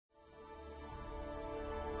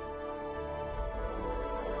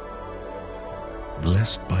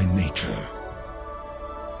blessed by nature,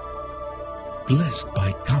 blessed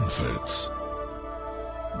by comforts,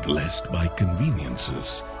 blessed by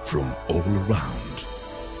conveniences from all around,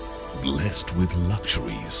 blessed with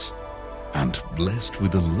luxuries, and blessed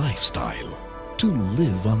with a lifestyle to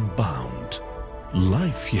live unbound.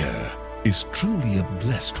 Life here is truly a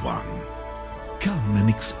blessed one. Come and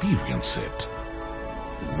experience it.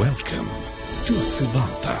 Welcome to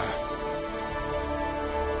Sivanta.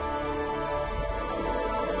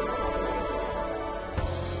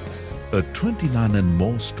 A 29 and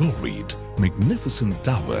more storied, magnificent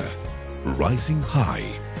tower rising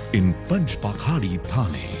high in Panchpakhari,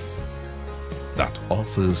 Thane, that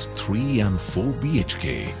offers 3 and 4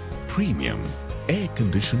 BHK premium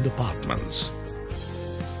air-conditioned apartments.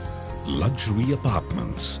 Luxury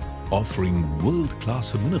apartments offering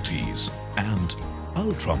world-class amenities and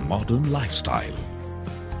ultra-modern lifestyle.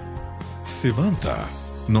 Sivanta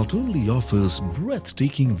not only offers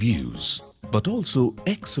breathtaking views but also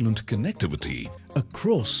excellent connectivity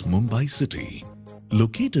across Mumbai city.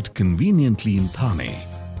 Located conveniently in Thane,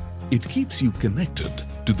 it keeps you connected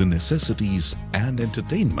to the necessities and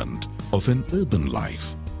entertainment of an urban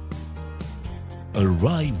life.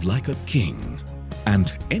 Arrive like a king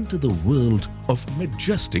and enter the world of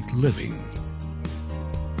majestic living.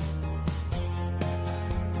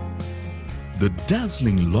 The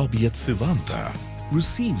dazzling lobby at Sivanta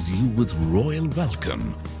receives you with royal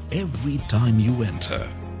welcome every time you enter.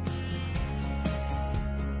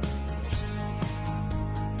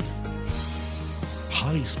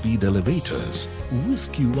 High-speed elevators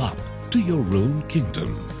whisk you up to your own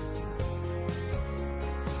kingdom.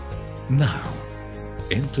 Now,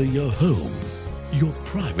 enter your home, your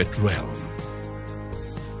private realm.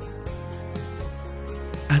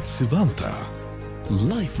 At Sivanta,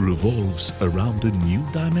 life revolves around a new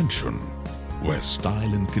dimension where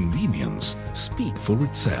style and convenience speak for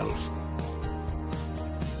itself.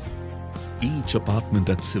 Each apartment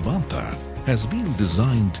at Sivanta has been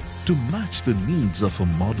designed to match the needs of a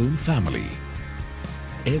modern family.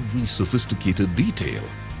 Every sophisticated detail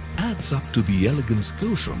adds up to the elegance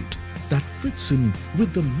quotient that fits in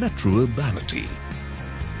with the metro urbanity.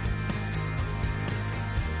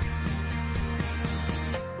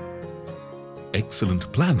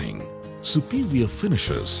 Excellent planning, superior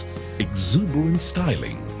finishes, exuberant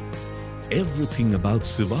styling. Everything about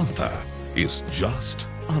Sivanta is just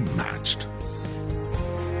unmatched.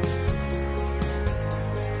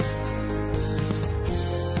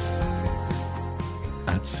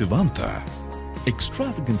 At Sivanta,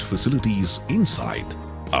 extravagant facilities inside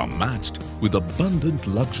are matched with abundant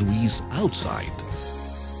luxuries outside.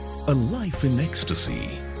 A life in ecstasy,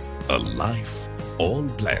 a life all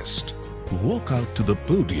blessed. Walk out to the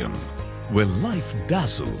podium where life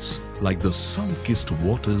dazzles like the sun-kissed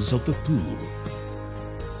waters of the pool.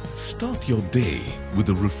 Start your day with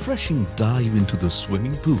a refreshing dive into the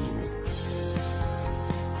swimming pool.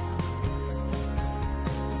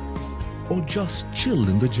 Or just chill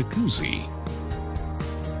in the jacuzzi.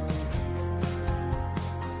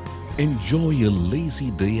 Enjoy a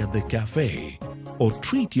lazy day at the cafe or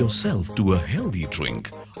treat yourself to a healthy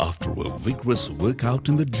drink after a vigorous workout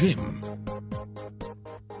in the gym.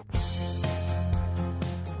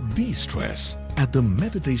 De-stress at the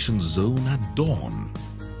meditation zone at dawn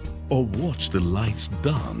or watch the lights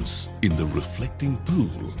dance in the reflecting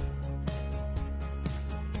pool.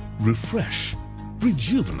 Refresh,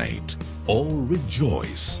 rejuvenate or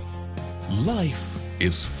rejoice. Life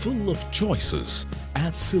is full of choices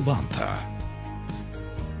at Sivanta.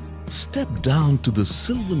 Step down to the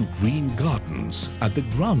sylvan green gardens at the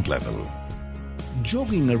ground level.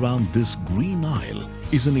 Jogging around this green aisle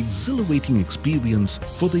is an exhilarating experience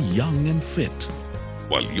for the young and fit,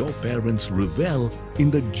 while your parents revel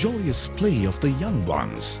in the joyous play of the young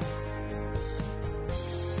ones.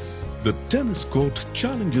 The tennis court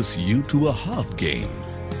challenges you to a hard game,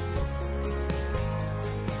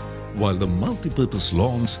 while the multi-purpose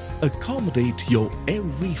lawns accommodate your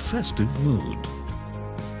every festive mood.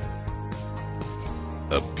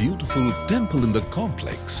 A beautiful temple in the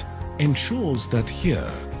complex ensures that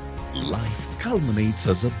here, life culminates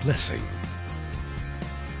as a blessing.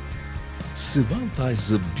 Sivanta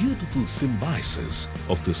is a beautiful symbiosis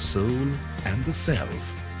of the soul and the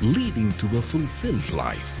self, leading to a fulfilled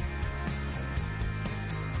life.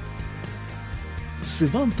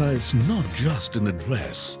 Sivanta is not just an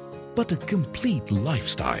address, but a complete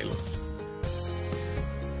lifestyle.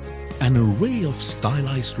 An array of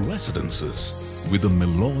stylized residences with a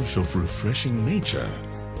melange of refreshing nature,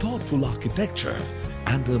 thoughtful architecture,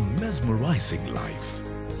 and a mesmerizing life.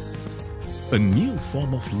 A new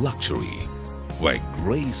form of luxury, where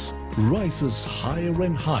grace rises higher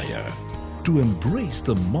and higher to embrace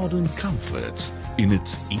the modern comforts in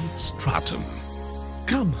its each stratum.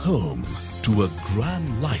 Come home to a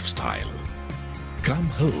grand lifestyle. Come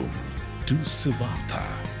home to Sivanta.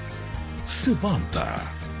 Sivanta,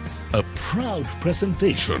 a proud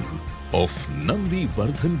presentation of Nandi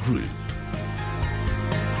Vardhan Group.